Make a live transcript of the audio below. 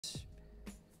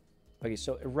Okay,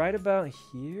 so right about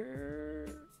here.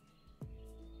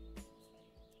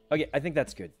 Okay, I think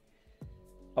that's good.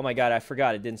 Oh my god, I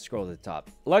forgot it didn't scroll to the top.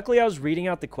 Luckily, I was reading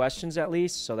out the questions at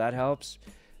least, so that helps.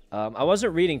 I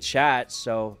wasn't reading chat,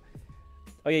 so...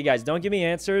 Okay, guys, don't give me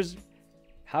answers.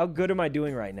 How good am I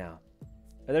doing right now?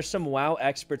 Are there some WoW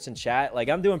experts in chat? Like,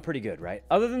 I'm doing pretty good, right?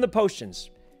 Other than the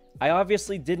potions. I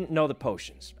obviously didn't know the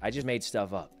potions. I just made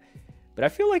stuff up. But I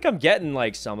feel like I'm getting,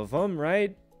 like, some of them,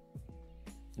 right?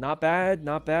 Not bad,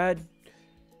 not bad.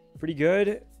 Pretty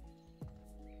good.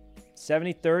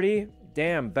 70-30.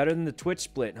 Damn, better than the Twitch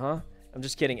split, huh? I'm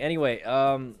just kidding. Anyway,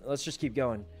 let's just keep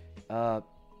going.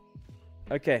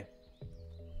 Okay.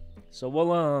 So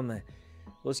we'll,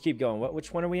 let's keep going.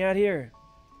 Which one are we at here?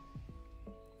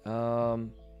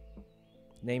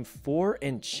 Name 4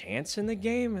 enchants in the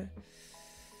game?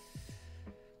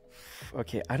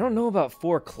 Okay, I don't know about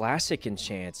 4 classic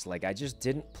enchants. Like, I just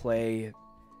didn't play...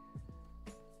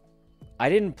 I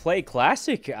didn't play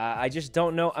classic. I just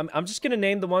don't know. I'm just going to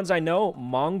name the ones I know.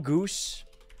 Mongoose.